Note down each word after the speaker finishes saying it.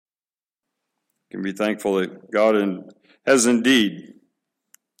can be thankful that God has indeed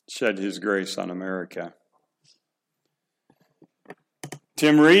shed his grace on America.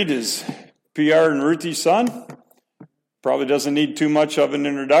 Tim Reed is PR and Ruthie's son. Probably doesn't need too much of an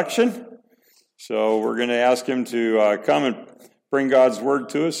introduction. So we're going to ask him to come and bring God's word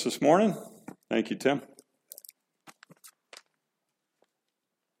to us this morning. Thank you, Tim.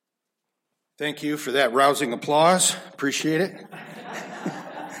 Thank you for that rousing applause. Appreciate it.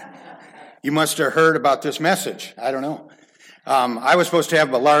 You must have heard about this message. I don't know. I was supposed to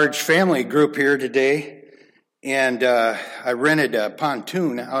have a large family group here today, and I rented a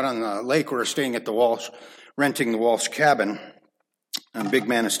pontoon out on the lake. We were staying at the Walsh, renting the Walsh cabin on Big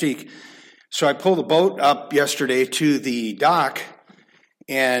Manistee. So I pulled the boat up yesterday to the dock,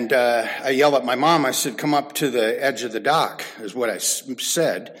 and I yelled at my mom. I said, "Come up to the edge of the dock," is what I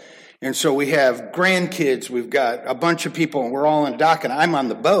said. And so we have grandkids, we've got a bunch of people, and we're all on the dock, and I'm on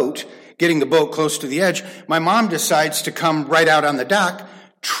the boat, getting the boat close to the edge. My mom decides to come right out on the dock,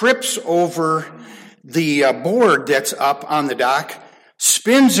 trips over the board that's up on the dock,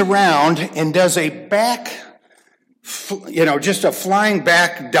 spins around, and does a back, just a flying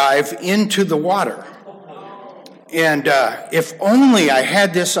back dive into the water. And if only I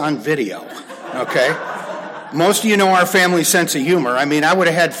had this on video, okay? Most of you know our family sense of humor. I mean, I would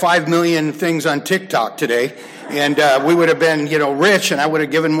have had 5 million things on TikTok today, and we would have been, rich, and I would have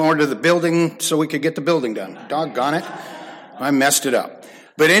given more to the building so we could get the building done. Doggone it. I messed it up.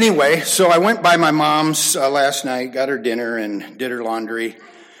 But anyway, so I went by my mom's last night, got her dinner, and did her laundry,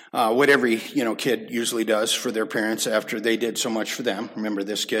 what every, kid usually does for their parents after they did so much for them. Remember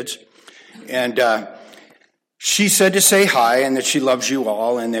this, kids? And she said to say hi, and that she loves you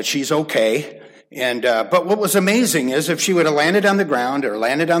all, and that she's okay. And but what was amazing is if she would have landed on the ground or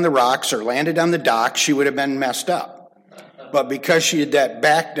landed on the rocks or landed on the dock, she would have been messed up. But because she had that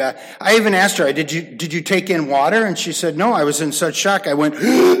back, I even asked her, did you take in water? And she said, no, I was in such shock. I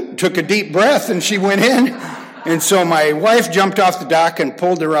went, took a deep breath, and she went in. And so my wife jumped off the dock and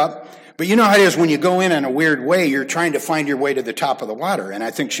pulled her up. But you know how it is when you go in a weird way, you're trying to find your way to the top of the water. And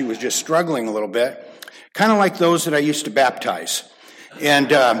I think she was just struggling a little bit, kind of like those that I used to baptize.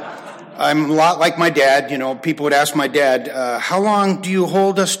 And I'm a lot like my dad. People would ask my dad, how long do you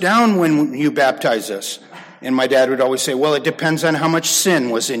hold us down when you baptize us? And my dad would always say, well, it depends on how much sin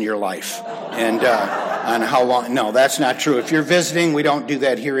was in your life and on how long. No, that's not true. If you're visiting, we don't do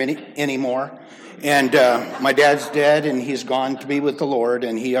that here anymore. And my dad's dead, and he's gone to be with the Lord,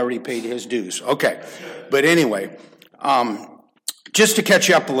 and he already paid his dues. Okay. But anyway, just to catch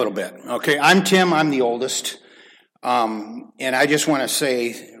you up a little bit. Okay. I'm Tim. I'm the oldest. And I just want to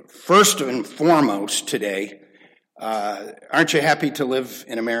say, first and foremost today, aren't you happy to live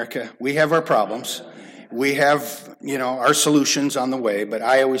in America? We have our problems. We have, our solutions on the way, but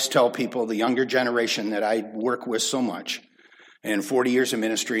I always tell people, the younger generation that I work with so much, and 40 years of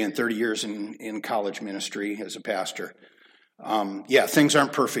ministry and 30 years in college ministry as a pastor, things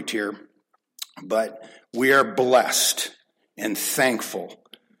aren't perfect here, but we are blessed and thankful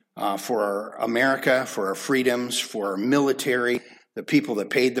for our America, for our freedoms, for our military, the people that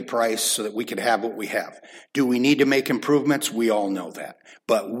paid the price so that we could have what we have. Do we need to make improvements? We all know that.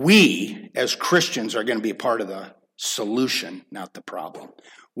 But we, as Christians, are going to be a part of the solution, not the problem.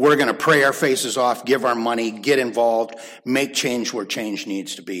 We're going to pray our faces off, give our money, get involved, make change where change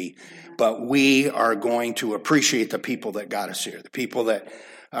needs to be. But we are going to appreciate the people that got us here, the people that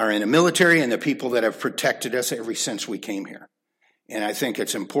are in the military and the people that have protected us ever since we came here. And I think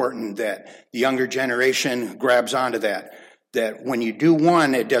it's important that the younger generation grabs onto that when you do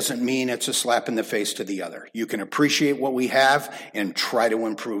one, it doesn't mean it's a slap in the face to the other. You can appreciate what we have and try to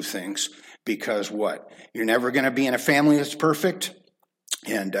improve things, because what? You're never going to be in a family that's perfect,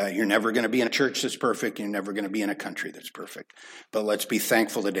 and you're never going to be in a church that's perfect, and you're never going to be in a country that's perfect. But let's be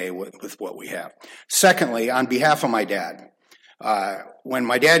thankful today with what we have. Secondly, on behalf of my dad, when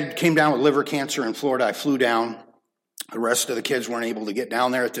my dad came down with liver cancer in Florida, I flew down. The rest of the kids weren't able to get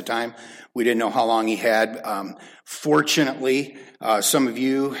down there at the time. We didn't know how long he had. Fortunately, some of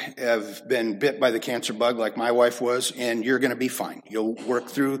you have been bit by the cancer bug like my wife was, and you're going to be fine. You'll work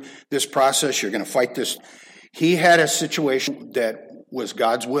through this process. You're going to fight this. He had a situation that was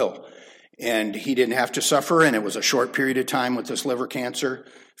God's will, and he didn't have to suffer, and it was a short period of time with this liver cancer.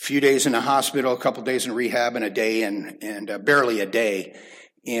 A few days in the hospital, a couple days in rehab, and a day and barely a day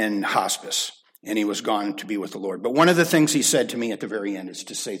in hospice. And he was gone to be with the Lord. But one of the things he said to me at the very end is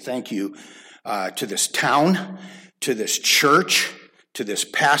to say thank you to this town, to this church, to this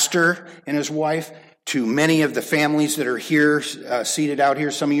pastor and his wife, to many of the families that are here, seated out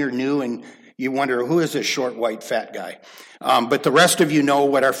here. Some of you are new and you wonder, who is this short, white, fat guy? But the rest of you know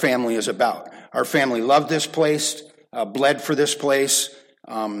what our family is about. Our family loved this place, bled for this place,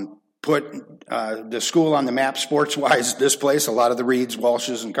 put the school on the map sports-wise, this place. A lot of the Reeds,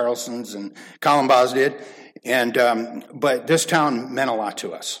 Walshes, and Carlsons, and Columba's did. But this town meant a lot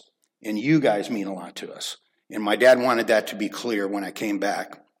to us, and you guys mean a lot to us. And my dad wanted that to be clear when I came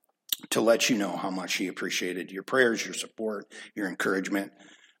back, to let you know how much he appreciated your prayers, your support, your encouragement.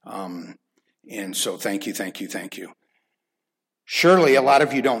 And so thank you, thank you, thank you. Surely a lot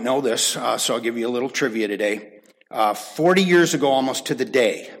of you don't know this, so I'll give you a little trivia today. 40 years ago, almost to the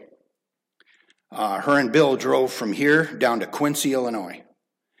day, her and Bill drove from here down to Quincy, Illinois,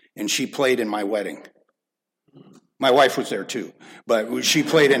 and she played in my wedding. My wife was there too, but she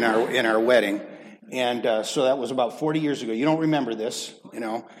played in our wedding. And so that was about 40 years ago. You don't remember this, you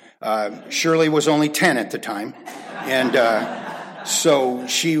know. Shirley was only 10 at the time. And so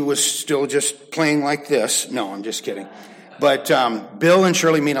she was still just playing like this. No, I'm just kidding. But Bill and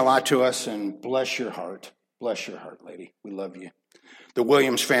Shirley mean a lot to us, and bless your heart. Bless your heart, lady. We love you. The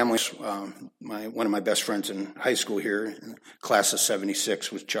Williams family, one of my best friends in high school here, class of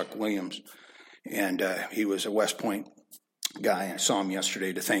 76, was Chuck Williams. And he was a West Point guy. I saw him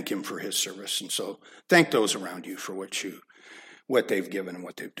yesterday to thank him for his service. And so thank those around you for what they've given and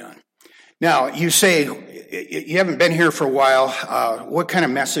what they've done. Now, you say you haven't been here for a while. What kind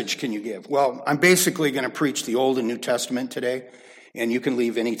of message can you give? Well, I'm basically going to preach the Old and New Testament today, and you can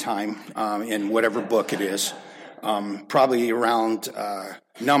leave any time in whatever book it is. Probably around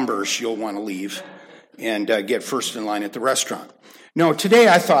Numbers you'll want to leave and get first in line at the restaurant. No, today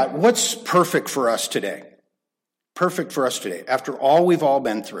I thought, what's perfect for us today? Perfect for us today. After all we've all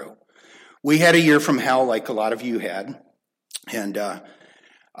been through. We had a year from hell like a lot of you had. And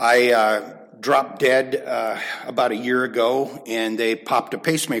I dropped dead about a year ago, and they popped a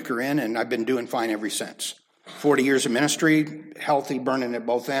pacemaker in, and I've been doing fine ever since. 40 years of ministry, healthy, burning at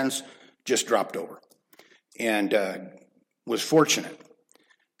both ends, just dropped over. And was fortunate.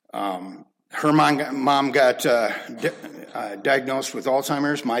 Her mom got diagnosed with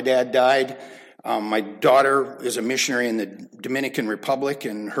Alzheimer's. My dad died. My daughter is a missionary in the Dominican Republic,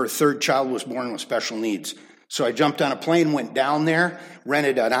 and her third child was born with special needs. So I jumped on a plane, went down there,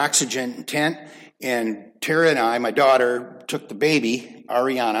 rented an oxygen tent, and Tara and I, my daughter, took the baby,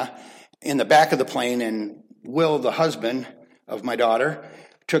 Ariana, in the back of the plane, and Will, the husband of my daughter,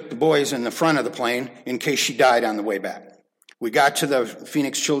 took the boys in the front of the plane in case she died on the way back. We got to the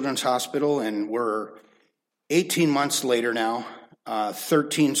Phoenix Children's Hospital, and we're 18 months later now,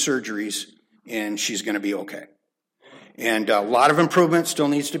 13 surgeries, and she's going to be okay. And a lot of improvement still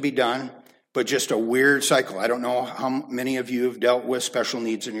needs to be done, but just a weird cycle. I don't know how many of you have dealt with special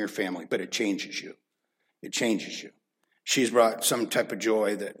needs in your family, but it changes you. It changes you. She's brought some type of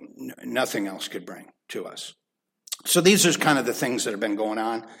joy that nothing else could bring to us. So these are kind of the things that have been going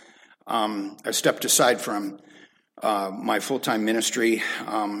on. I stepped aside from my full-time ministry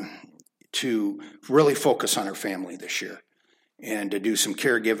to really focus on our family this year and to do some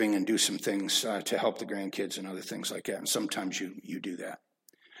caregiving and do some things to help the grandkids and other things like that. And sometimes you do that.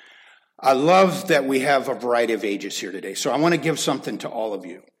 I love that we have a variety of ages here today. So I want to give something to all of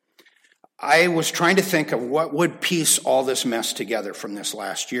you. I was trying to think of what would piece all this mess together from this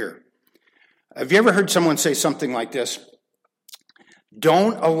last year. Have you ever heard someone say something like this?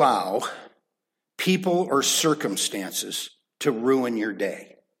 Don't allow people or circumstances to ruin your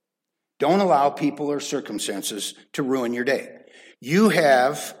day. Don't allow people or circumstances to ruin your day. You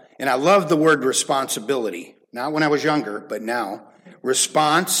have, and I love the word responsibility, not when I was younger, but now,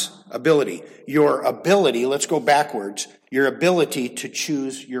 responsibility. Your ability, let's go backwards, your ability to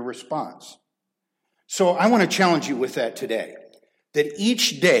choose your response. So I want to challenge you with that today, that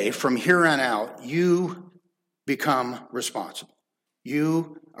each day from here on out, you become responsible.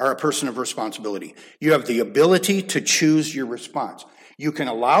 You are a person of responsibility. You have the ability to choose your response. You can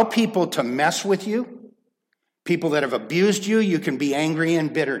allow people to mess with you. People that have abused you, you can be angry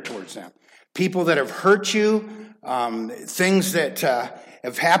and bitter towards them. People that have hurt you, things that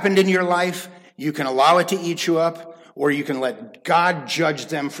have happened in your life, you can allow it to eat you up, or you can let God judge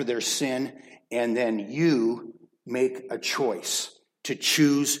them for their sin, and then you make a choice to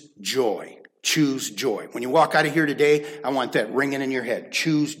choose joy. Choose joy. When you walk out of here today, I want that ringing in your head.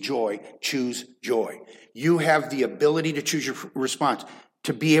 Choose joy. Choose joy. You have the ability to choose your response,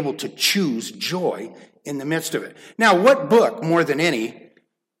 to be able to choose joy in the midst of it. Now, what book, more than any,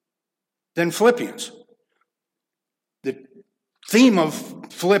 than Philippians? The theme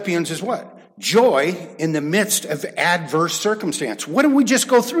of Philippians is what? Joy in the midst of adverse circumstance. What did we just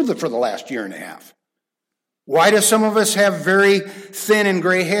go through for the last year and a half? Why do some of us have very thin and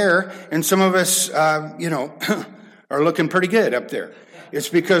gray hair, and some of us, are looking pretty good up there? It's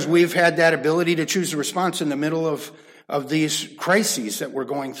because we've had that ability to choose a response in the middle of these crises that we're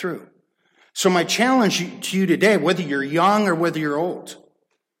going through. So my challenge to you today, whether you're young or whether you're old,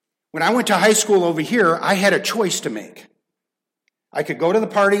 when I went to high school over here, I had a choice to make. I could go to the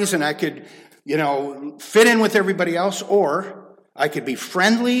parties and I could, fit in with everybody else, or I could be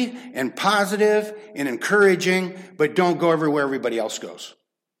friendly and positive and encouraging, but don't go everywhere everybody else goes.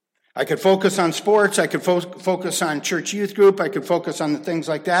 I could focus on sports. I could focus on church youth group. I could focus on the things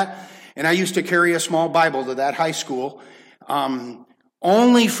like that. And I used to carry a small Bible to that high school,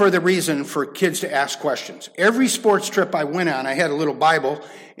 only for the reason for kids to ask questions. Every sports trip I went on, I had a little Bible,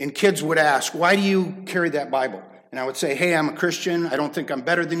 and kids would ask, "Why do you carry that Bible?" And I would say, "Hey, I'm a Christian. I don't think I'm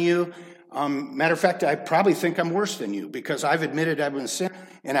better than you. Matter of fact, I probably think I'm worse than you because I've admitted I've been sin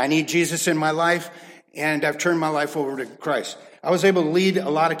and I need Jesus in my life, and I've turned my life over to Christ." I was able to lead a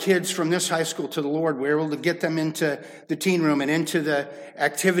lot of kids from this high school to the Lord. We were able to get them into the teen room and into the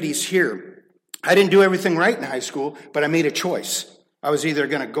activities here. I didn't do everything right in high school, but I made a choice. I was either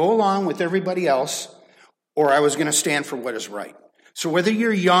going to go along with everybody else or I was going to stand for what is right. So whether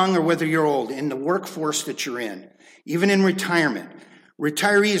you're young or whether you're old, in the workforce that you're in, even in retirement,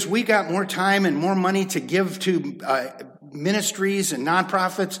 retirees, we got more time and more money to give to ministries and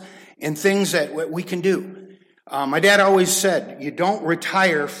nonprofits and things that we can do. My dad always said, you don't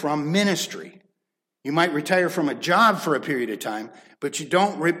retire from ministry. You might retire from a job for a period of time, but you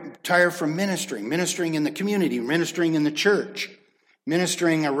don't retire from ministering in the community, ministering in the church,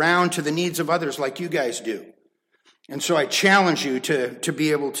 ministering around to the needs of others like you guys do. And so I challenge you to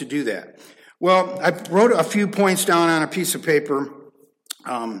be able to do that. Well, I wrote a few points down on a piece of paper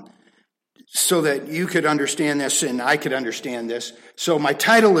so that you could understand this and I could understand this. So my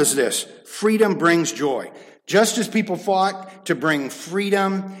title is this: Freedom Brings Joy. Just as people fought to bring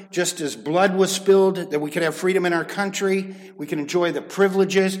freedom, just as blood was spilled, that we could have freedom in our country, we can enjoy the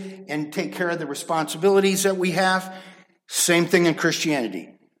privileges and take care of the responsibilities that we have. Same thing in Christianity.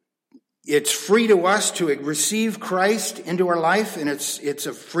 It's free to us to receive Christ into our life, and it's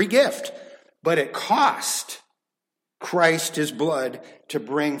a free gift. But it cost Christ his blood to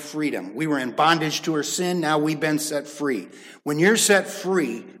bring freedom. We were in bondage to our sin. Now we've been set free. When you're set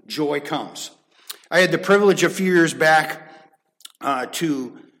free, joy comes. I had the privilege a few years back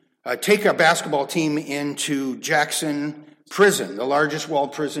to take a basketball team into Jackson Prison, the largest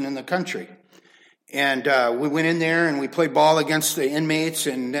walled prison in the country. And we went in there and we played ball against the inmates.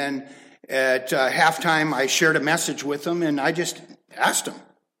 And then at halftime, I shared a message with them, and I just asked them,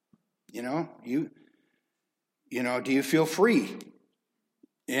 do you feel free?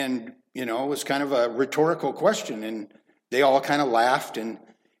 And, it was kind of a rhetorical question, and they all kind of laughed.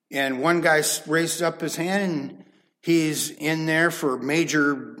 And one guy raised up his hand, and he's in there for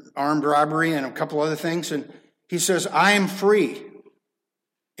major armed robbery and a couple other things. And he says, "I am free."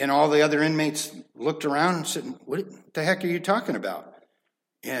 And all the other inmates looked around and said, "What the heck are you talking about?"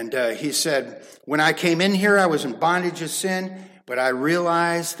 And he said, "When I came in here, I was in bondage of sin, but I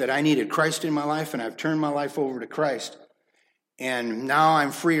realized that I needed Christ in my life, and I've turned my life over to Christ. And now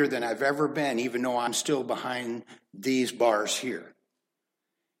I'm freer than I've ever been, even though I'm still behind these bars here."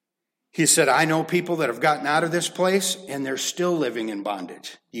 He said, "I know people that have gotten out of this place and they're still living in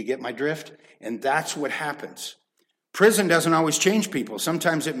bondage." You get my drift? And that's what happens. Prison doesn't always change people.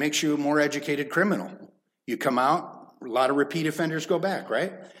 Sometimes it makes you a more educated criminal. You come out, a lot of repeat offenders go back,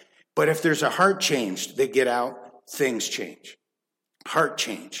 right? But if there's a heart change, they get out, things change. Heart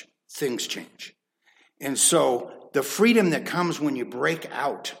change, things change. And so the freedom that comes when you break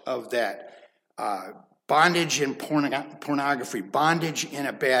out of that bondage in pornography, bondage in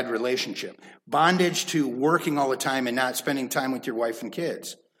a bad relationship, bondage to working all the time and not spending time with your wife and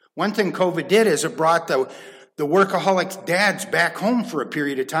kids. One thing COVID did is it brought the workaholic dads back home for a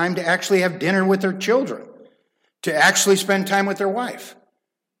period of time to actually have dinner with their children, to actually spend time with their wife.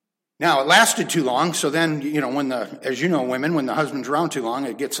 Now, it lasted too long, so then, as you know, women, when the husband's around too long,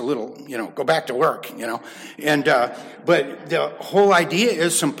 it gets a little, go back to work, And, but the whole idea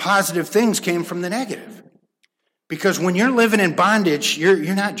is some positive things came from the negative. Because when you're living in bondage,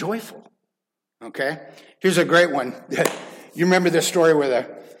 you're not joyful, okay? Here's a great one. You remember this story where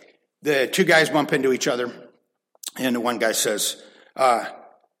the two guys bump into each other, and the one guy says,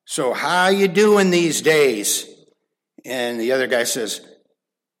 "So how you doing these days?" And the other guy says,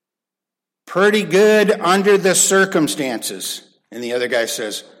 "Pretty good under the circumstances." And the other guy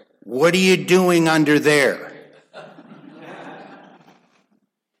says, "What are you doing under there?"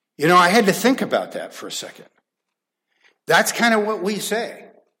 I had to think about that for a second. That's kind of what we say.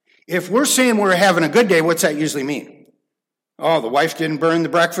 If we're saying we're having a good day, what's that usually mean? Oh, the wife didn't burn the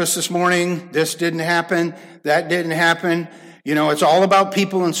breakfast this morning. This didn't happen. That didn't happen. You know, it's all about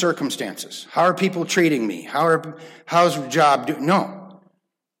people and circumstances. How are people treating me? How's the job doing? No,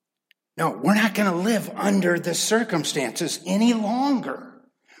 we're not going to live under the circumstances any longer.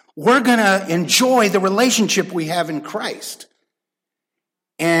 We're going to enjoy the relationship we have in Christ.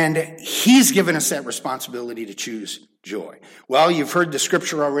 And he's given us that responsibility to choose joy. Well, you've heard the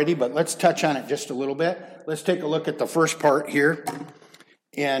scripture already, but let's touch on it just a little bit. Let's take a look at the first part here,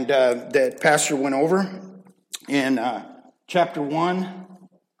 and that Pastor went over in chapter 1,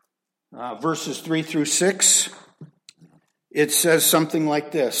 verses 3 through 6. It says something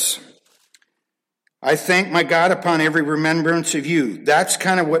like this. I thank my God upon every remembrance of you. That's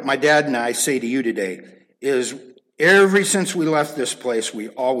kind of what my dad and I say to you today, is ever since we left this place, we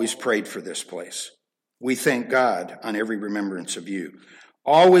always prayed for this place. We thank God on every remembrance of you.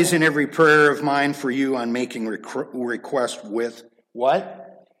 Always in every prayer of mine for you on making request with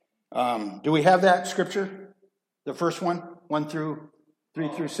what? Do we have that scripture? The first one? 3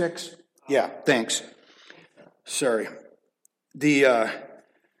 through 6? Yeah, thanks. Sorry.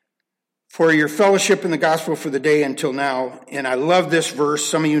 For your fellowship in the gospel for the day until now, and I love this verse.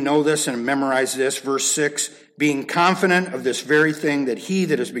 Some of you know this and memorize this. Verse 6, being confident of this very thing, that he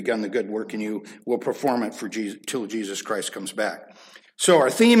that has begun the good work in you will perform it till Jesus Christ comes back. So our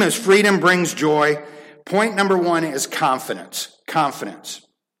theme is freedom brings joy. Point number 1 is confidence. Confidence.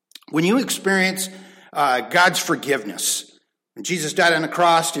 When you experience God's forgiveness, when Jesus died on the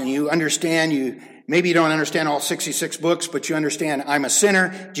cross and you understand, maybe you don't understand all 66 books, but you understand I'm a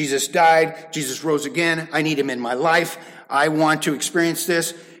sinner. Jesus died. Jesus rose again. I need him in my life. I want to experience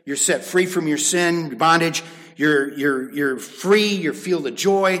this. You're set free from your sin, your bondage. You're free. You feel the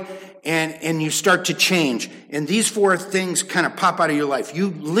joy, and you start to change. And these 4 things kind of pop out of your life. You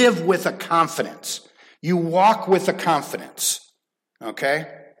live with a confidence. You walk with a confidence. Okay?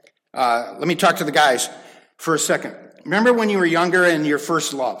 Let me talk to the guys for a second. Remember when you were younger and your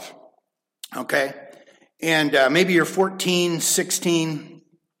first love? Okay? And maybe you're 14, 16,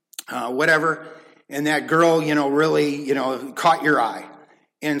 whatever, and that girl, really, caught your eye.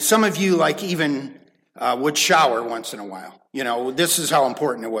 And some of you, even would shower once in a while. This is how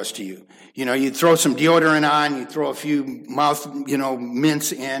important it was to you. You'd throw some deodorant on, you'd throw a few mouth,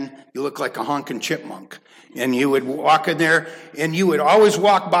 mints in, you look like a honking chipmunk. And you would walk in there, and you would always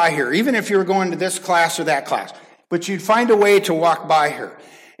walk by her, even if you were going to this class or that class. But you'd find a way to walk by her.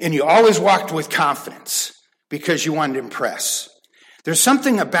 And you always walked with confidence because you wanted to impress. There's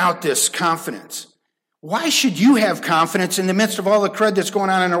something about this confidence. Why should you have confidence in the midst of all the crud that's going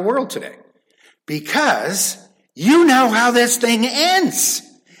on in our world today? Because you know how this thing ends.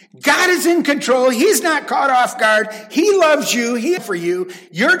 God is in control. He's not caught off guard. He loves you. He for you.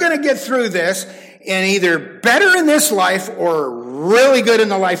 You're going to get through this, and either better in this life or really good in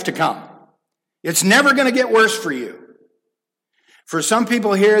the life to come. It's never going to get worse for you. For some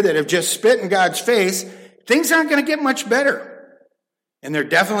people here that have just spit in God's face, things aren't going to get much better. And they're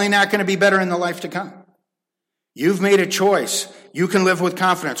definitely not going to be better in the life to come. You've made a choice. You can live with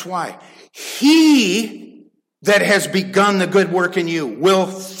confidence. Why? He that has begun the good work in you will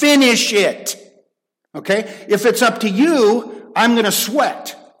finish it. Okay? If it's up to you, I'm going to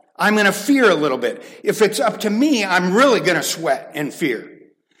sweat. I'm going to fear a little bit. If it's up to me, I'm really going to sweat and fear.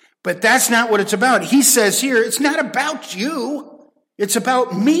 But that's not what it's about. He says here, it's not about you. It's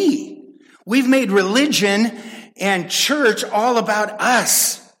about me. We've made religion and church all about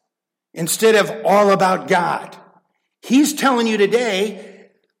us instead of all about God. He's telling you today,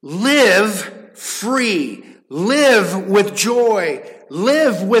 live free, live with joy,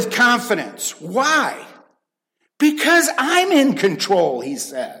 live with confidence. Why? Because I'm in control, he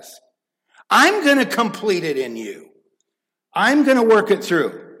says. I'm going to complete it in you. I'm going to work it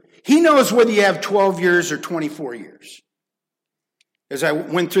through. He knows whether you have 12 years or 24 years. As I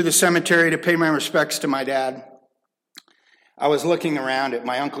went through the cemetery to pay my respects to my dad, I was looking around at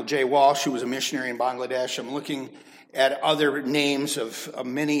my Uncle Jay Walsh, who was a missionary in Bangladesh. I'm looking at other names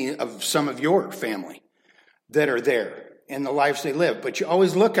of some of your family that are there and the lives they live. But you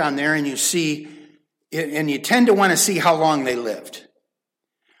always look on there and you see, and you tend to want to see how long they lived.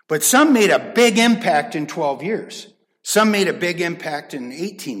 But some made a big impact in 12 years. Some made a big impact in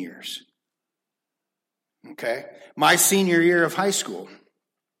 18 years. Okay? My senior year of high school,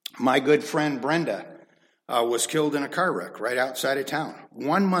 my good friend Brenda was killed in a car wreck right outside of town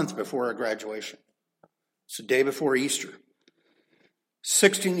 1 month before our graduation. It's the day before Easter.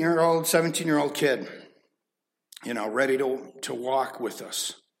 16-year-old, 17-year-old kid, ready to walk with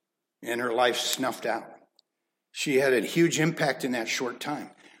us, and her life snuffed out. She had a huge impact in that short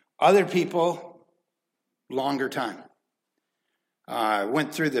time. Other people, longer time. I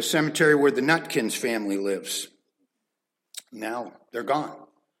went through the cemetery where the Nutkins family lives. Now they're gone.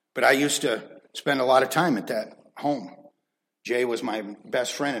 But I used to spend a lot of time at that home. Jay was my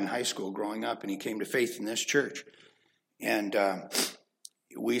best friend in high school growing up, and he came to faith in this church. And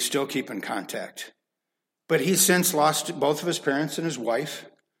we still keep in contact. But he's since lost both of his parents and his wife,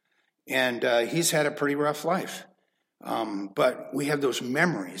 and he's had a pretty rough life. But we have those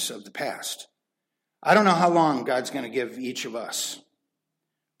memories of the past. I don't know how long God's going to give each of us,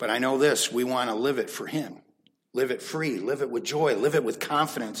 but I know this: we want to live it for him. Live it free, live it with joy, live it with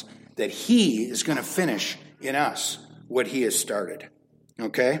confidence that he is going to finish in us what he has started.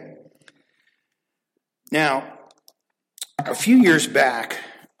 Okay? Now, a few years back,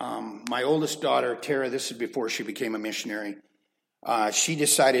 my oldest daughter, Tara, this is before she became a missionary, she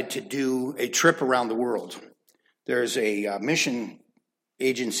decided to do a trip around the world. There's a mission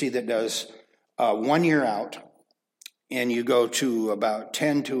agency that does 1 year out, and you go to about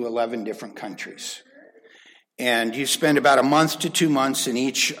 10 to 11 different countries. And you spend about a month to 2 months in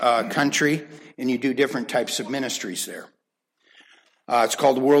each country, and you do different types of ministries there. It's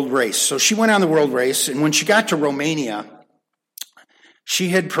called the World Race. So she went on the World Race, and when she got to Romania, she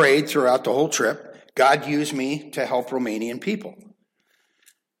had prayed throughout the whole trip, God, use me to help Romanian people.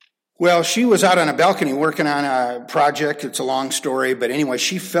 Well, she was out on a balcony working on a project. It's a long story, but anyway,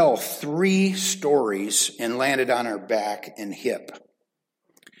 she fell 3 stories and landed on her back and hip.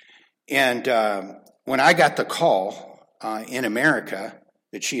 And when I got the call in America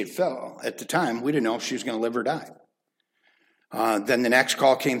that she had fell at the time, we didn't know if she was going to live or die. Then the next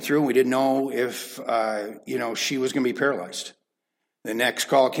call came through, and we didn't know if she was going to be paralyzed. The next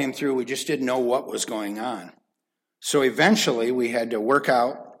call came through, we just didn't know what was going on. So eventually we had to work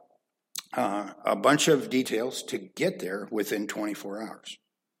out a bunch of details to get there within 24 hours.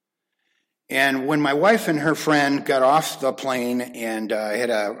 And when my wife and her friend got off the plane, and I had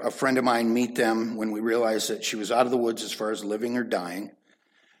a friend of mine meet them when we realized that she was out of the woods as far as living or dying,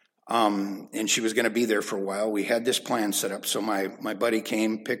 and she was going to be there for a while, we had this plan set up. So my buddy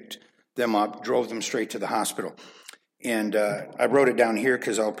came, picked them up, drove them straight to the hospital. And I wrote it down here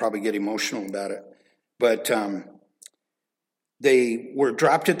because I'll probably get emotional about it. But they were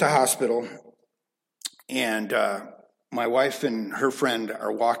dropped at the hospital, and my wife and her friend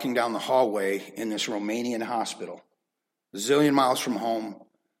are walking down the hallway in this Romanian hospital, a zillion miles from home,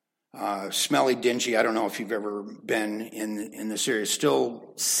 smelly, dingy. I don't know if you've ever been in this area. It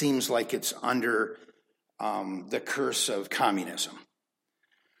still seems like it's under the curse of communism.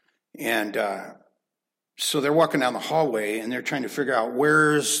 And so they're walking down the hallway, and they're trying to figure out,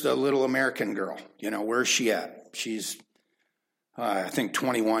 where's the little American girl? Where's she at? She's, I think,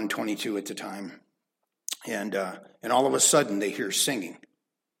 21, 22 at the time. And all of a sudden, they hear singing.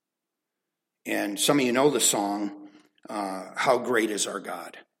 And some of you know the song, How Great Is Our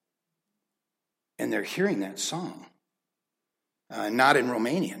God. And they're hearing that song, not in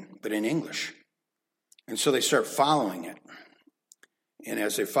Romanian, but in English. And so they start following it. And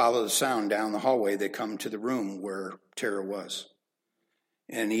as they follow the sound down the hallway, they come to the room where Tara was.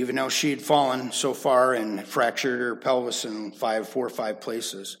 And even though she had fallen so far and fractured her pelvis in 4 or 5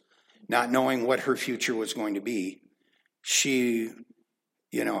 places, not knowing what her future was going to be, she,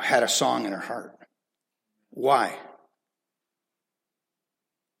 had a song in her heart. Why?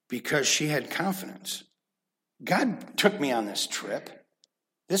 Because she had confidence. God took me on this trip.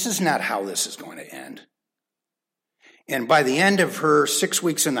 This is not how this is going to end. And by the end of her 6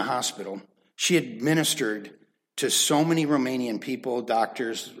 weeks in the hospital, she had ministered to so many Romanian people,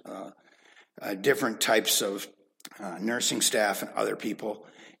 doctors, different types of nursing staff and other people.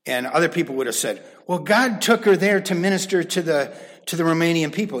 And other people would have said, well, God took her there to minister to the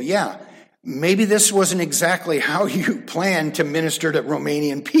Romanian people. Yeah, maybe this wasn't exactly how you planned to minister to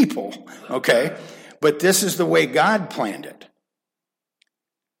Romanian people, okay? But this is the way God planned it.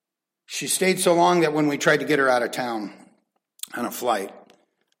 She stayed so long that when we tried to get her out of town on a flight,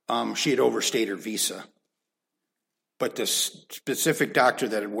 she had overstayed her visa. But the specific doctor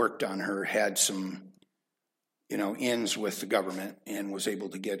that had worked on her had some, ins with the government and was able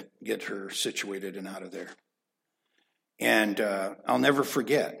to get her situated and out of there. And I'll never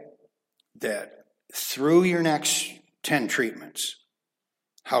forget that through your next 10 treatments,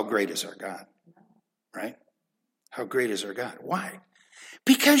 how great is our God, right? How great is our God? Why?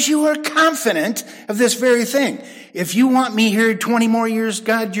 Because you are confident of this very thing. If you want me here 20 more years,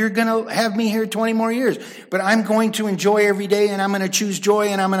 God, you're going to have me here 20 more years. But I'm going to enjoy every day, and I'm going to choose joy,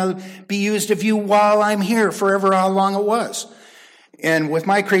 and I'm going to be used of you while I'm here, forever how long it was. And with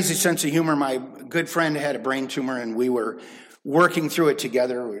my crazy sense of humor, my good friend had a brain tumor, and we were working through it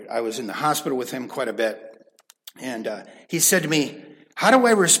together. I was in the hospital with him quite a bit. And he said to me, how do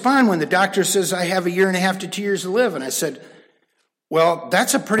I respond when the doctor says I have 1.5 to 2 years to live? And I said, Well,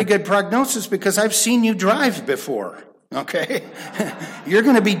 that's a pretty good prognosis because I've seen you drive before, okay? You're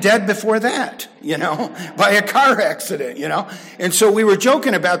going to be dead before that, by a car accident, And so we were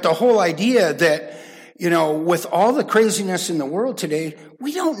joking about the whole idea that, with all the craziness in the world today,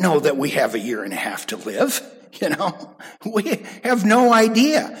 we don't know that we have a year and a half to live. We have no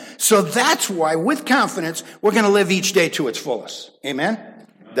idea. So that's why, with confidence, we're going to live each day to its fullest. Amen?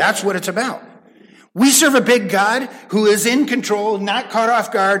 That's what it's about. We serve a big God who is in control, not caught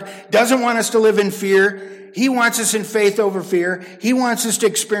off guard, doesn't want us to live in fear. He wants us in faith over fear. He wants us to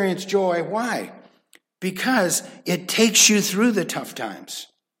experience joy. Why? Because it takes you through the tough times.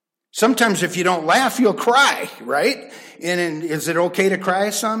 Sometimes if you don't laugh, you'll cry, right? And is it okay to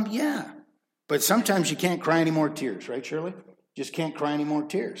cry some? Yeah. But sometimes you can't cry any more tears, right, Shirley? Just can't cry any more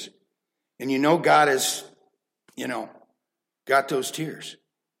tears. And God has, got those tears.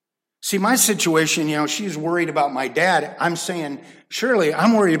 See, my situation, she's worried about my dad. I'm saying, Shirley,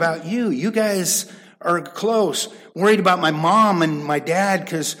 I'm worried about you. You guys are close. Worried about my mom and my dad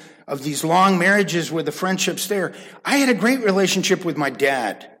because of these long marriages where the friendship's there. I had a great relationship with my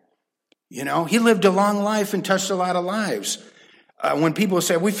dad. He lived a long life and touched a lot of lives. When people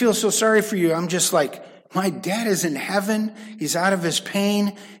say, we feel so sorry for you, I'm just like, my dad is in heaven. He's out of his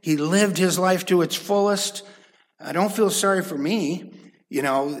pain. He lived his life to its fullest. I don't feel sorry for me.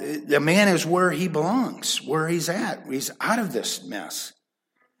 The man is where he belongs, where he's at. He's out of this mess.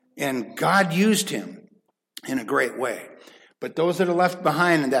 And God used him in a great way. But those that are left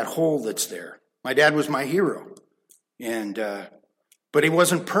behind in that hole that's there, my dad was my hero. But he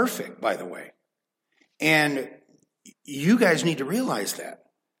wasn't perfect, by the way. And you guys need to realize that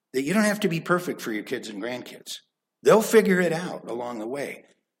you don't have to be perfect for your kids and grandkids. They'll figure it out along the way.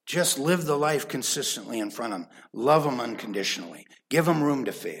 Just live the life consistently in front of them. Love them unconditionally. Give them room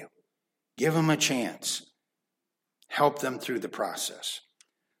to fail. Give them a chance. Help them through the process.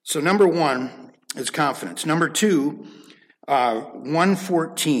 So number 1 is confidence. Number 2,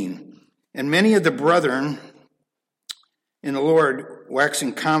 1:14. And many of the brethren in the Lord,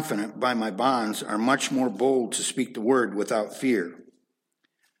 waxing confident by my bonds, are much more bold to speak the word without fear.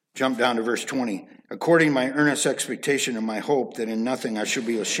 Jump down to verse 20. According to my earnest expectation and my hope that in nothing I shall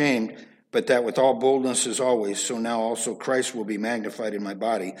be ashamed, but that with all boldness as always, so now also Christ will be magnified in my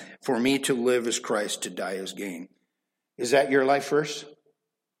body. For me to live is Christ, to die is gain. Is that your life verse?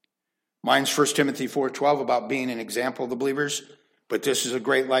 Mine's 1 Timothy 4:12 about being an example of the believers, but this is a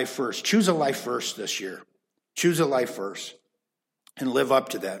great life verse. Choose a life verse this year. Choose a life verse and live up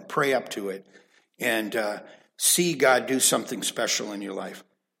to that. Pray up to it and see God do something special in your life.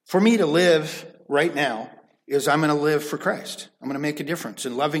 For me to live right now is I'm going to live for Christ. I'm going to make a difference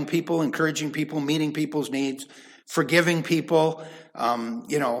in loving people, encouraging people, meeting people's needs, forgiving people,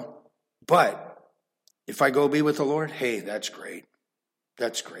 But if I go be with the Lord, hey, that's great.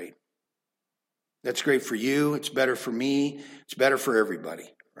 That's great. That's great for you. It's better for me. It's better for everybody,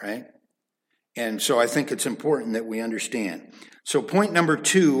 right? And so I think it's important that we understand. So point number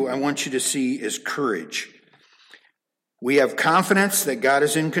 2 I want you to see is courage. We have confidence that God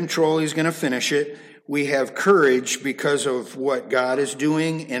is in control. He's going to finish it. We have courage because of what God is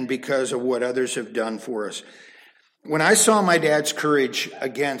doing and because of what others have done for us. When I saw my dad's courage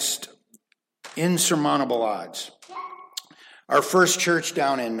against insurmountable odds, our first church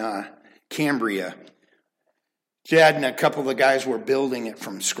down in Cambria, Dad and a couple of the guys were building it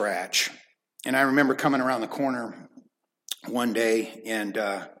from scratch. And I remember coming around the corner one day, and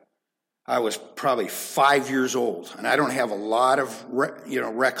I was probably 5 years old, and I don't have a lot of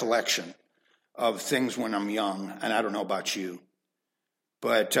recollection of things when I'm young, and I don't know about you,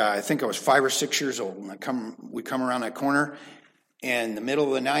 but I think I was 5 or 6 years old, and we come around that corner, in the middle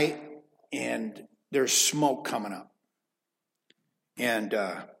of the night, and there's smoke coming up, and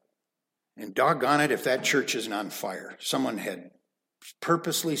doggone it if that church isn't on fire. Someone had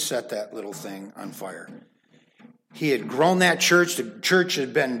purposely set that little thing on fire. He had grown that church. The church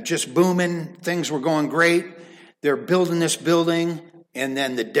had been just booming. Things were going great. They're building this building, and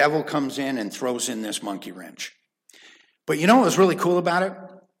then the devil comes in and throws in this monkey wrench. But you know what was really cool about it?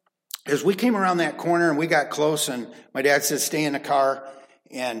 Is we came around that corner, and we got close, and my dad said, stay in the car,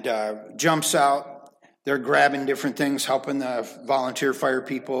 and jumps out. They're grabbing different things, helping the volunteer fire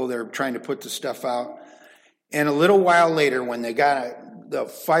people. They're trying to put the stuff out. And a little while later, when they got the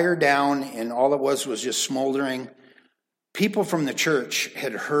fire down and all it was just smoldering, people from the church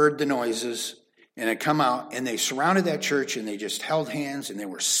had heard the noises and had come out, and they surrounded that church, and they just held hands, and they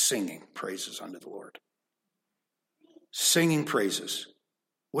were singing praises unto the Lord. Singing praises.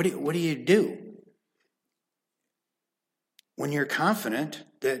 What do you do when you're confident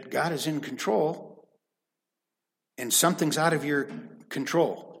that God is in control and something's out of your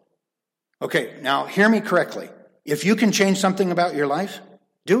control. Okay, now hear me correctly. If you can change something about your life,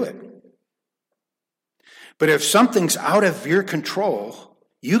 do it. But if something's out of your control,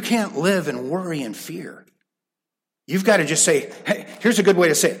 you can't live in worry and fear. You've got to just say, hey, here's a good way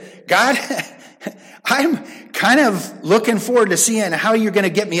to say it. God, I'm kind of looking forward to seeing how you're going to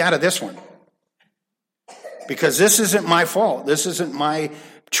get me out of this one. Because this isn't my fault. This isn't my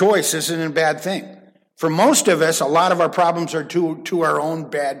choice. This isn't a bad thing. For most of us, a lot of our problems are to our own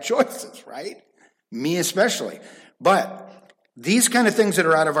bad choices, right? Me especially. But these kind of things that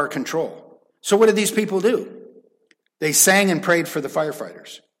are out of our control. So what did these people do? They sang and prayed for the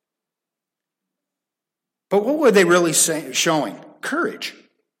firefighters. But what were they really showing? Courage.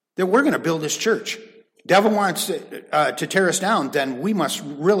 That we're going to build this church. Devil wants to tear us down, then we must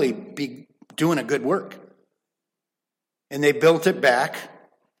really be doing a good work. And they built it back,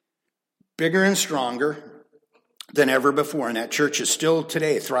 bigger and stronger than ever before. And that church is still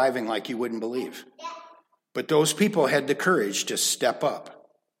today thriving like you wouldn't believe. But those people had the courage to step up.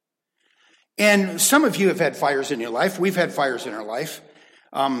 And some of you have had fires in your life. We've had fires in our life.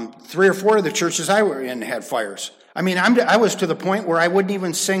 3 or 4 of the churches I were in had fires. I mean, I was to the point where I wouldn't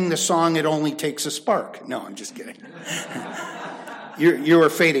even sing the song, It Only Takes a Spark. No, I'm just kidding. You were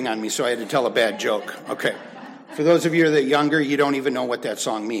fading on me, so I had to tell a bad joke. Okay. For those of you that are younger, you don't even know what that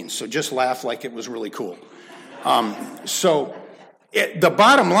song means. So just laugh like it was really cool. The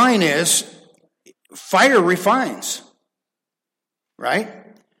bottom line is, fire refines. Right?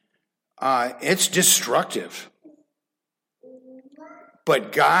 It's destructive.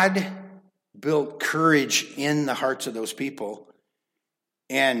 But God built courage in the hearts of those people.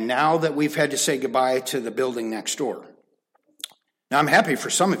 And now that we've had to say goodbye to the building next door. Now, I'm happy for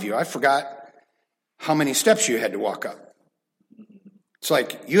some of you. I forgot how many steps you had to walk up. It's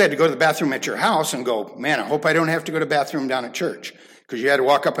like you had to go to the bathroom at your house and go, man, I hope I don't have to go to the bathroom down at church, because you had to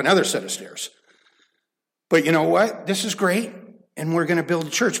walk up another set of stairs. But you know what? This is great, and we're going to build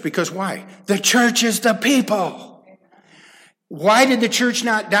a church, because why? The church is the people. Why did the church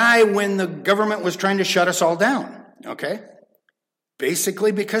not die when the government was trying to shut us all down? Okay?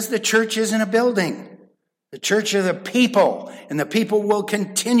 Basically because the church isn't a building. The church are the people, and the people will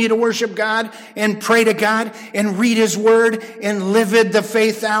continue to worship God and pray to God and read His Word and live the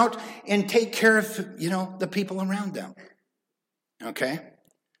faith out and take care of, the people around them. Okay?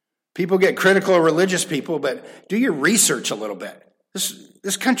 People get critical of religious people, but do your research a little bit.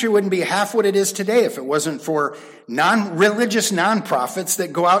 This country wouldn't be half what it is today if it wasn't for non-religious nonprofits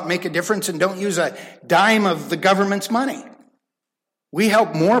that go out and make a difference and don't use a dime of the government's money. We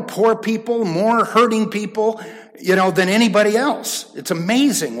help more poor people, more hurting people, than anybody else. It's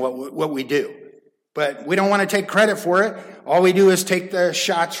amazing what we do. But we don't want to take credit for it. All we do is take the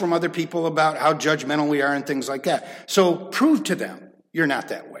shots from other people about how judgmental we are and things like that. So prove to them you're not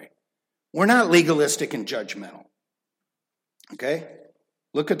that way. We're not legalistic and judgmental. Okay?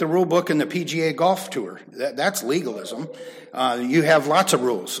 Look at the rule book in the PGA Golf Tour. That's legalism. You have lots of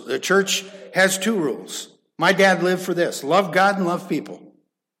rules. The church has 2 rules. My dad lived for this. Love God and love people.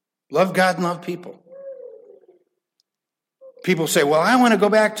 Love God and love people. People say, well, I want to go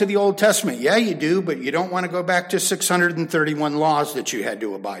back to the Old Testament. Yeah, you do, but you don't want to go back to 631 laws that you had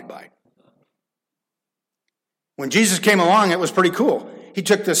to abide by. When Jesus came along, it was pretty cool. He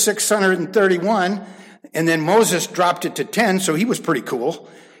took the 631, and then Moses dropped it to 10, so he was pretty cool.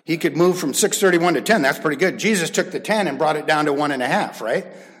 He could move from 631 to 10. That's pretty good. Jesus took the 10 and brought it down to 1.5, right?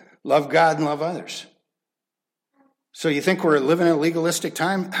 Love God and love others. So you think we're living in a legalistic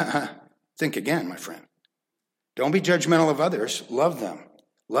time? Think again, my friend. Don't be judgmental of others. Love them.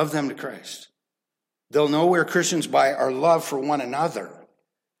 Love them to Christ. They'll know we're Christians by our love for one another.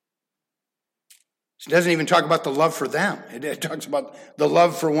 It doesn't even talk about the love for them. It talks about the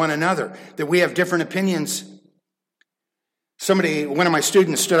love for one another, that we have different opinions. One of my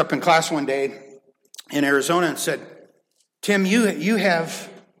students stood up in class one day in Arizona and said, Tim, you have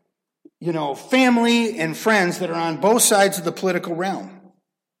family and friends that are on both sides of the political realm.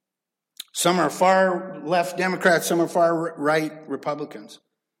 Some are far left Democrats, some are far right Republicans.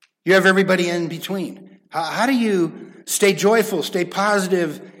 You have everybody in between. How do you stay joyful, stay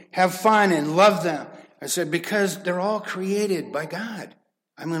positive, have fun, and love them? I said, because they're all created by God.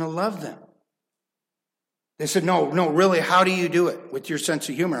 I'm going to love them. They said, no, really, how do you do it with your sense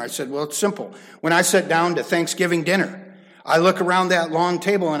of humor? I said, well, it's simple. When I sit down to Thanksgiving dinner, I look around that long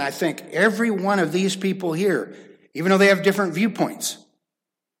table and I think every one of these people here, even though they have different viewpoints,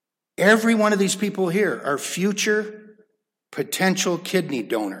 every one of these people here are future potential kidney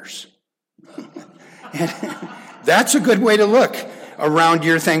donors. That's a good way to look around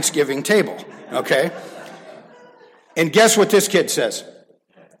your Thanksgiving table, okay? And guess what this kid says?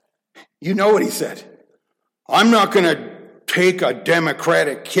 You know what he said. I'm not going to take a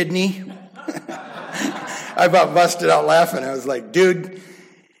Democratic kidney. I about busted out laughing. I was like, dude,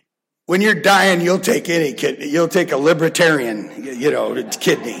 when you're dying, you'll take any kidney. You'll take a libertarian,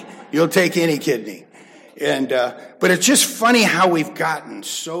 kidney. You'll take any kidney. But it's just funny how we've gotten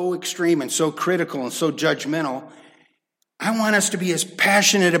so extreme and so critical and so judgmental. I want us to be as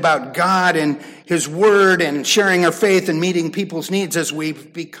passionate about God and His Word and sharing our faith and meeting people's needs as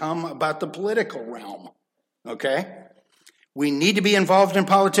we've become about the political realm. Okay? We need to be involved in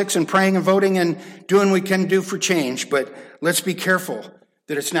politics and praying and voting and doing what we can do for change, but let's be careful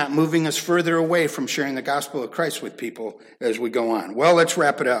that it's not moving us further away from sharing the gospel of Christ with people as we go on. Well, let's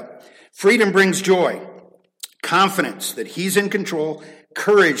wrap it up. Freedom brings joy, confidence that He's in control,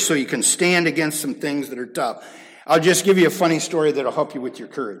 courage so you can stand against some things that are tough. I'll just give you a funny story that'll help you with your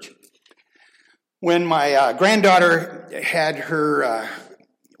courage. When my granddaughter had her,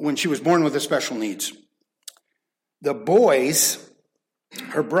 when she was born with the special needs, the boys,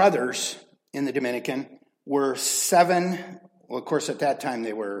 her brothers in the Dominican, were 7. Well, of course, at that time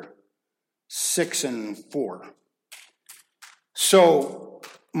they were 6 and 4. So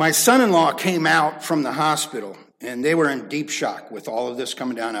my son-in-law came out from the hospital, and they were in deep shock with all of this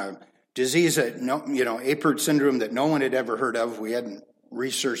coming down. A disease that Apert syndrome that no one had ever heard of. We hadn't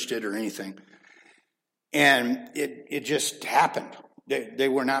researched it or anything, and it just happened. They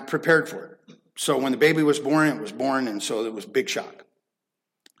were not prepared for it. So when the baby was born, it was born, and so it was big shock.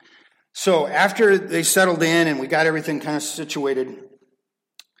 So after they settled in and we got everything kind of situated,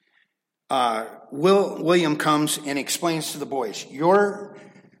 William comes and explains to the boys, your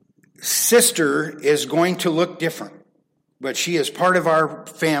sister is going to look different, but she is part of our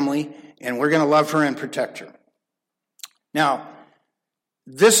family, and we're going to love her and protect her. Now,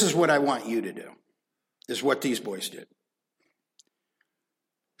 this is what I want you to do, is what these boys did.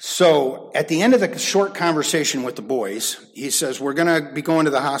 So at the end of the short conversation with the boys, he says, we're going to be going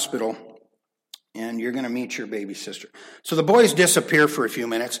to the hospital, and you're going to meet your baby sister. So the boys disappear for a few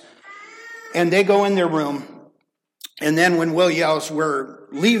minutes, and they go in their room, and then when Will yells, we're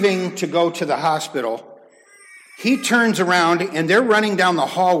leaving to go to the hospital, he turns around, and they're running down the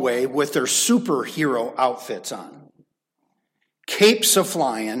hallway with their superhero outfits on. Capes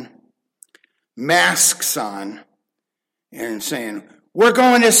a-flying, masks on, and saying, we're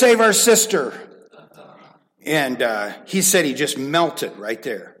going to save our sister. And he said he just melted right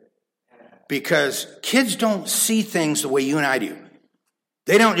there. Because kids don't see things the way you and I do.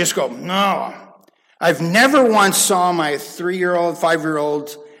 They don't just go, no. I've never once saw my 3-year-old,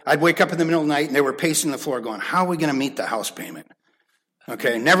 5-year-olds, I'd wake up in the middle of the night and they were pacing the floor going, how are we going to meet the house payment?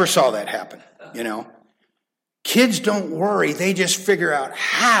 Okay, never saw that happen, Kids don't worry, they just figure out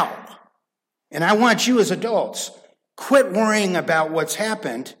how. And I want you as adults, quit worrying about what's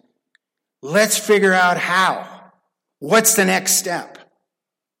happened. Let's figure out how. What's the next step?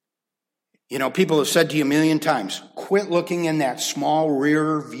 People have said to you a million times, quit looking in that small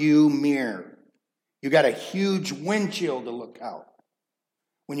rear view mirror. You got a huge windshield to look out.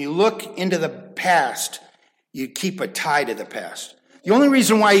 When you look into the past, you keep a tie to the past. The only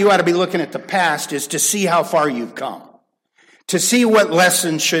reason why you ought to be looking at the past is to see how far you've come, to see what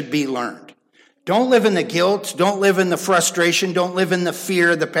lessons should be learned. Don't live in the guilt. Don't live in the frustration. Don't live in the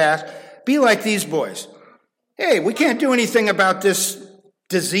fear of the past. Be like these boys. Hey, we can't do anything about this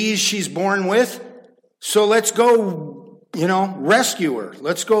disease she's born with, so let's go, rescue her.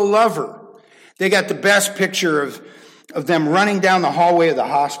 Let's go love her. They got the best picture of them running down the hallway of the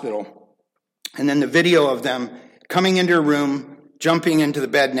hospital, and then the video of them coming into her room, jumping into the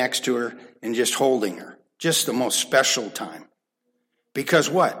bed next to her, and just holding her. Just the most special time. Because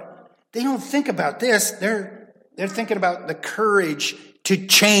what? They don't think about this. They're thinking about the courage to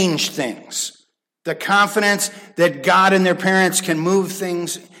change things. The confidence that God and their parents can move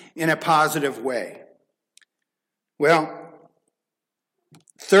things in a positive way. Well,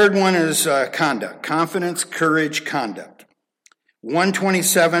 third one is conduct. Confidence, courage, conduct.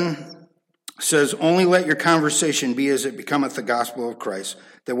 127 says, only let your conversation be as it becometh the gospel of Christ,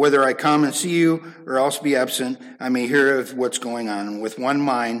 that whether I come and see you or else be absent, I may hear of what's going on, with one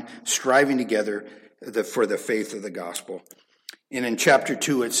mind, striving together for the faith of the gospel. And in chapter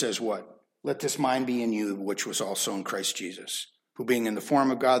 2, it says what? Let this mind be in you, which was also in Christ Jesus, who being in the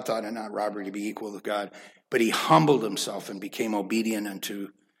form of God, thought it not robbery to be equal with God, but he humbled himself and became obedient unto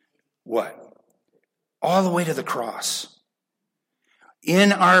what? All the way to the cross.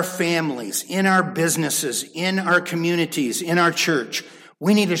 In our families, in our businesses, in our communities, in our church,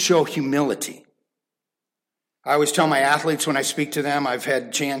 we need to show humility. I always tell my athletes when I speak to them, I've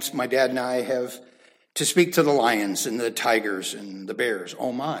had chance, my dad and I have to speak to the lions and the tigers and the bears.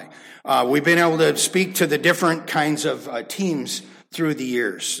 Oh my. We've been able to speak to the different kinds of teams through the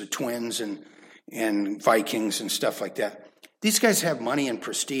years, the Twins and Vikings and stuff like that. These guys have money and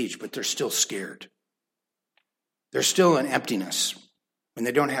prestige, but they're still scared. There's still an emptiness. When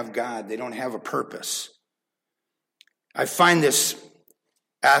they don't have God, they don't have a purpose. I find this,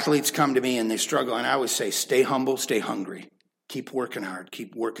 athletes come to me and they struggle, and I always say, stay humble, stay hungry. Keep working hard,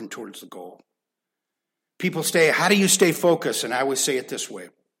 keep working towards the goal. People say, how do you stay focused? And I always say it this way.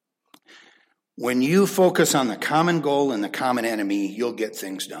 When you focus on the common goal and the common enemy, you'll get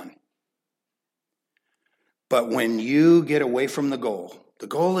things done. But when you get away from the goal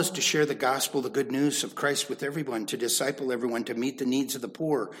is to share the gospel, the good news of Christ with everyone, to disciple everyone, to meet the needs of the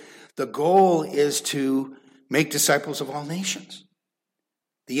poor. The goal is to make disciples of all nations.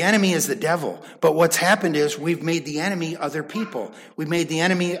 The enemy is the devil. But what's happened is we've made the enemy other people. We've made the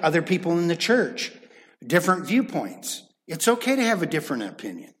enemy other people in the church. Different viewpoints. It's okay to have a different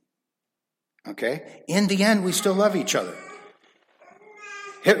opinion. Okay? In the end, we still love each other.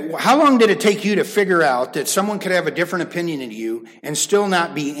 How long did it take you to figure out that someone could have a different opinion than you and still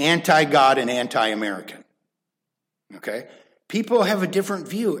not be anti-God and anti-American? Okay? People have a different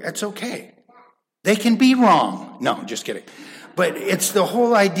view. It's okay. They can be wrong. No, just kidding. But it's the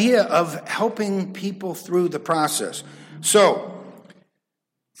whole idea of helping people through the process. So,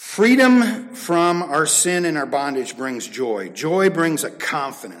 freedom from our sin and our bondage brings joy. Joy brings a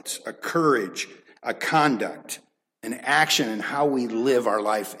confidence, a courage, a conduct, an action in how we live our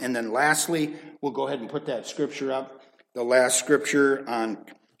life. And then lastly, we'll go ahead and put that scripture up. The last scripture on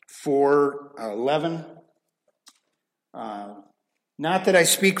 4:11. Not that I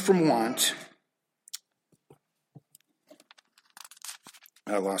speak from want.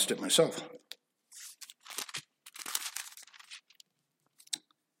 I lost it myself.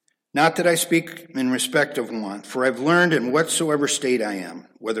 Not that I speak in respect of want, for I've learned in whatsoever state I am,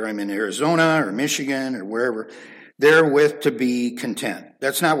 whether I'm in Arizona or Michigan or wherever, therewith to be content.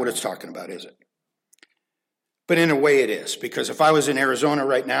 That's not what it's talking about, is it? But in a way it is, because if I was in Arizona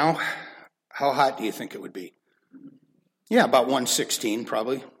right now, how hot do you think it would be? Yeah, about 116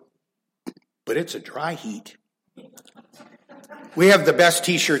 probably. But it's a dry heat. We have the best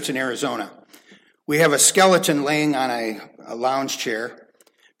t-shirts in Arizona. We have a skeleton laying on a lounge chair,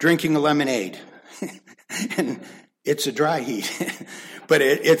 drinking a lemonade. And it's a dry heat. But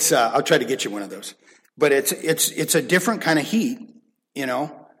it's I'll try to get you one of those. But it's a different kind of heat, you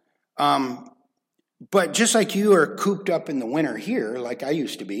know. But just like you are cooped up in the winter here, like I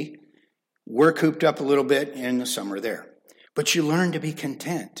used to be, we're cooped up a little bit in the summer there. But you learn to be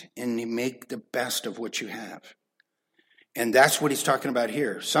content and you make the best of what you have. And that's what he's talking about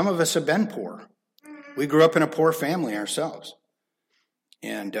here. Some of us have been poor. We grew up in a poor family ourselves.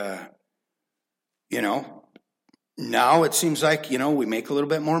 And, now it seems like, we make a little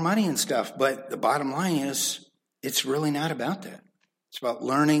bit more money and stuff. But the bottom line is, it's really not about that. It's about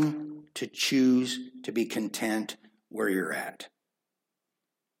learning to choose to be content where you're at.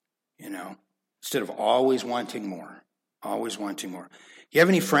 Instead of always wanting more. Always wanting more. You have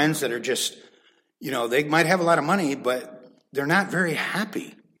any friends that are just, they might have a lot of money, but they're not very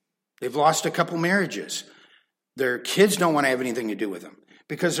happy. They've lost a couple marriages. Their kids don't want to have anything to do with them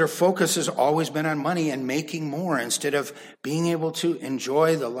because their focus has always been on money and making more instead of being able to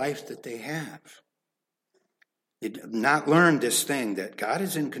enjoy the life that they have. They have not learned this thing that God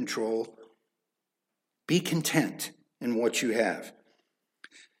is in control. Be content in what you have.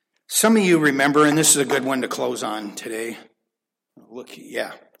 Some of you remember, and this is a good one to close on today. Look,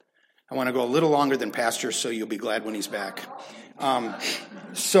 yeah. I want to go a little longer than Pastor, so you'll be glad when he's back.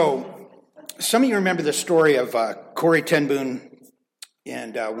 So some of you remember the story of Corrie ten Boom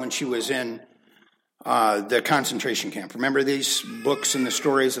and when she was in the concentration camp. Remember these books and the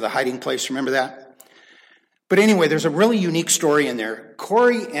stories of the hiding place? Remember that? But anyway, there's a really unique story in there.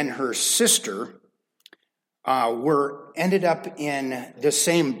 Corrie and her sister ended up in the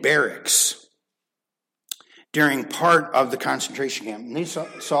same barracks during part of the concentration camp. And they saw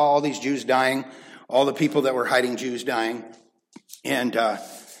all these Jews dying, all the people that were hiding Jews dying. And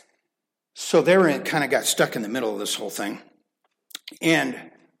so they kind of got stuck in the middle of this whole thing. And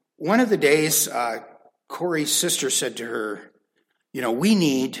one of the days, Corrie's sister said to her, we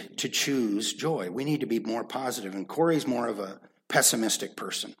need to choose joy. We need to be more positive. And Corrie's more of a pessimistic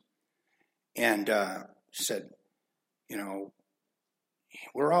person. And she said,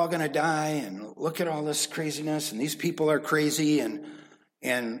 we're all going to die, and look at all this craziness, and these people are crazy, and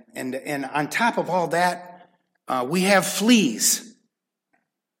on top of all that, we have fleas.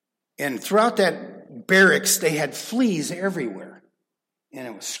 And throughout that barracks, they had fleas everywhere. And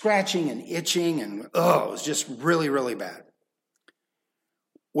it was scratching and itching, and it was just really, really bad.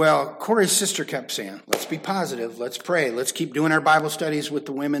 Well, Corey's sister kept saying, let's be positive, let's pray, let's keep doing our Bible studies with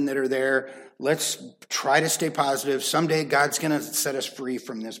the women that are there, let's try to stay positive. Someday God's going to set us free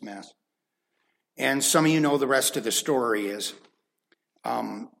from this mess. And some of you know the rest of the story is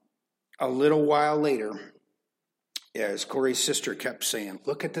a little while later, as Corey's sister kept saying,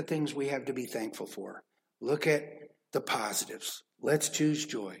 look at the things we have to be thankful for. Look at the positives. Let's choose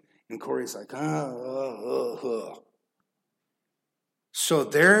joy. And Corey's like, So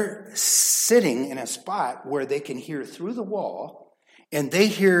they're sitting in a spot where they can hear through the wall, and they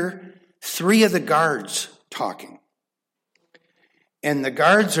hear 3 of the guards talking. And the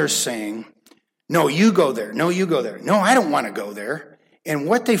guards are saying, no, you go there. No, you go there. No, I don't want to go there. And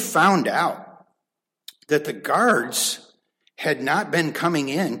what they found out, that the guards had not been coming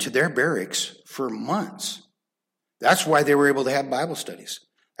in to their barracks for months. That's why they were able to have Bible studies.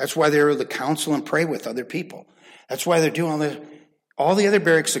 That's why they were able to counsel and pray with other people. That's why they're doing all the other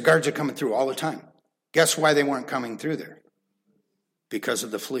barracks, the guards are coming through all the time. Guess why they weren't coming through there? Because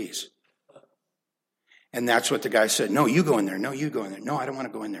of the fleas. And that's what the guy said. No, you go in there. No, you go in there. No, I don't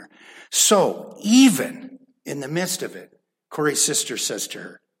want to go in there. So even in the midst of it, Corey's sister says to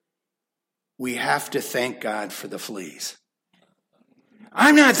her, we have to thank God for the fleas.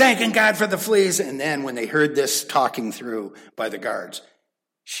 I'm not thanking God for the fleas. And then when they heard this talking through by the guards,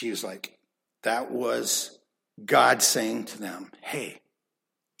 she was like, that was God saying to them, hey,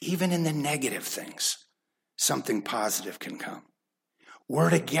 even in the negative things, something positive can come.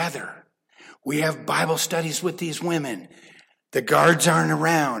 We're together. We have Bible studies with these women. The guards aren't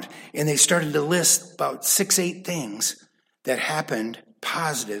around. And they started to list about 6, 8 things that happened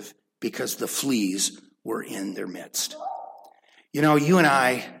positive because the fleas were in their midst. You know, you and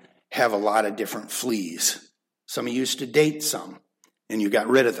I have a lot of different fleas. Some of you used to date some, and you got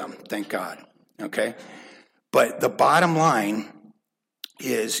rid of them, thank God, okay? But the bottom line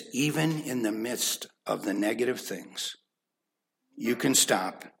is, even in the midst of the negative things, you can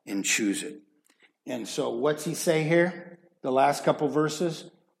stop and choose it. And so what's he say here? The last couple verses?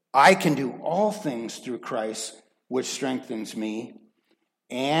 I can do all things through Christ, which strengthens me.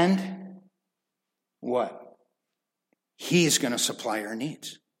 And what? He's going to supply our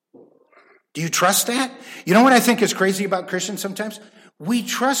needs. Do you trust that? You know what I think is crazy about Christians sometimes? We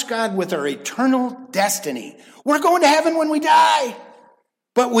trust God with our eternal destiny. We're going to heaven when we die,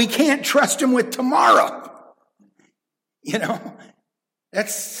 but we can't trust him with tomorrow. You know,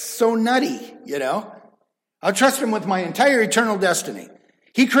 that's so nutty, you know. I'll trust him with my entire eternal destiny.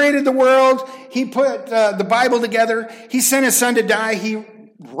 He created the world. He put the Bible together. He sent his son to die. He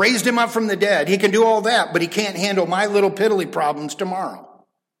raised him up from the dead. He can do all that, but he can't handle my little piddly problems tomorrow.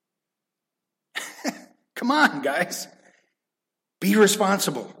 Come on, guys. Be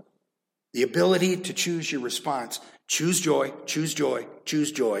responsible. The ability to choose your response. Choose joy, choose joy,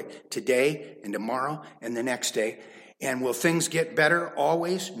 choose joy today and tomorrow and the next day. And will things get better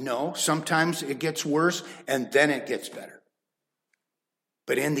always? No. Sometimes it gets worse and then it gets better.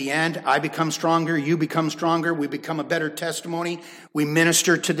 But in the end, I become stronger, you become stronger, we become a better testimony. We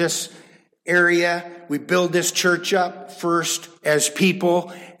minister to this area. We build this church up first as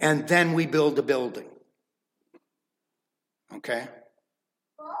people, and then we build a building. Okay?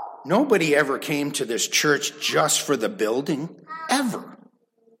 Nobody ever came to this church just for the building, ever.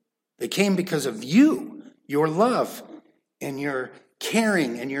 They came because of you, your love, and your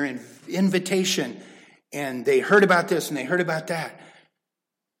caring, and your invitation. And they heard about this, and they heard about that.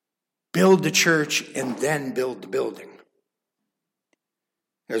 Build the church, and then build the building.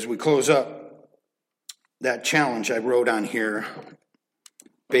 As we close up, that challenge I wrote on here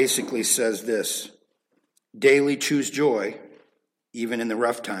basically says this: daily choose joy, even in the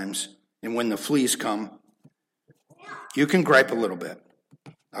rough times. And when the fleas come, you can gripe a little bit.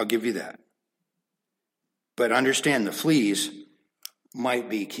 I'll give you that. But understand, the fleas might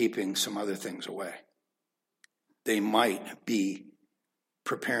be keeping some other things away. They might be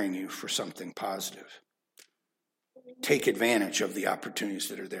preparing you for something positive. Take advantage of the opportunities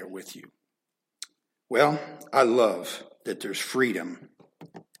that are there with you. Well, I love that there's freedom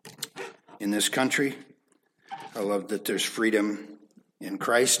in this country. I love that there's freedom in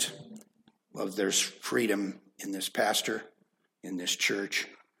Christ. I love there's freedom in this pastor, in this church.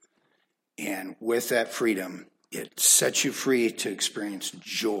 And with that freedom, it sets you free to experience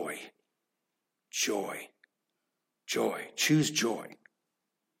joy. Joy. Joy. Choose joy.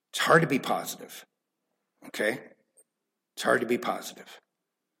 It's hard to be positive, okay? It's hard to be positive.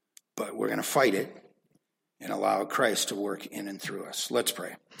 But we're going to fight it and allow Christ to work in and through us. Let's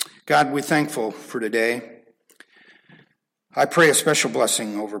pray. God, we're thankful for today. I pray a special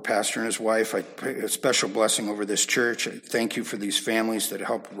blessing over Pastor and his wife. I pray a special blessing over this church. I thank you for these families that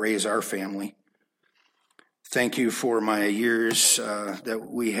help raise our family. Thank you for my years that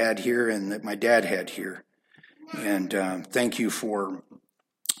we had here and that my dad had here. And thank you for,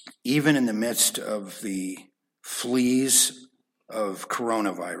 even in the midst of the fleas of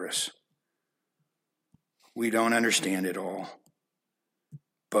coronavirus, we don't understand it all,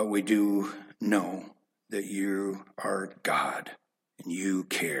 but we do know that you are God and you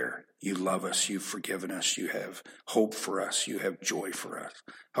care. You love us. You've forgiven us. You have hope for us. You have joy for us.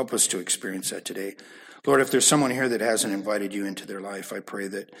 Help us to experience that today. Lord, if there's someone here that hasn't invited you into their life, I pray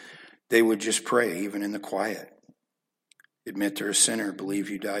that they would just pray, even in the quiet. Admit they're a sinner, believe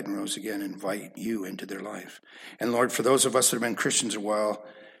you died and rose again, invite you into their life. And Lord, for those of us that have been Christians a while,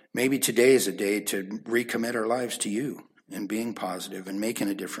 maybe today is a day to recommit our lives to you and being positive and making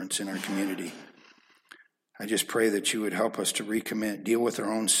a difference in our community. I just pray that you would help us to recommit, deal with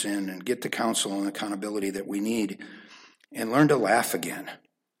our own sin, and get the counsel and accountability that we need, and learn to laugh again.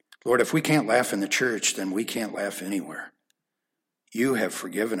 Lord, if we can't laugh in the church, then we can't laugh anywhere. You have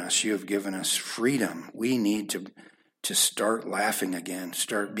forgiven us. You have given us freedom. We need to start laughing again,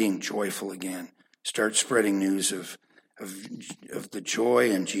 start being joyful again, start spreading news of the joy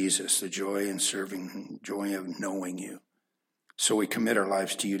in Jesus, the joy in serving, joy of knowing you. So we commit our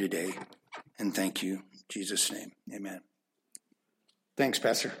lives to you today, and thank you. In Jesus' name, amen. Thanks,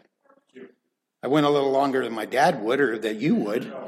 Pastor. I went a little longer than my dad would or that you would.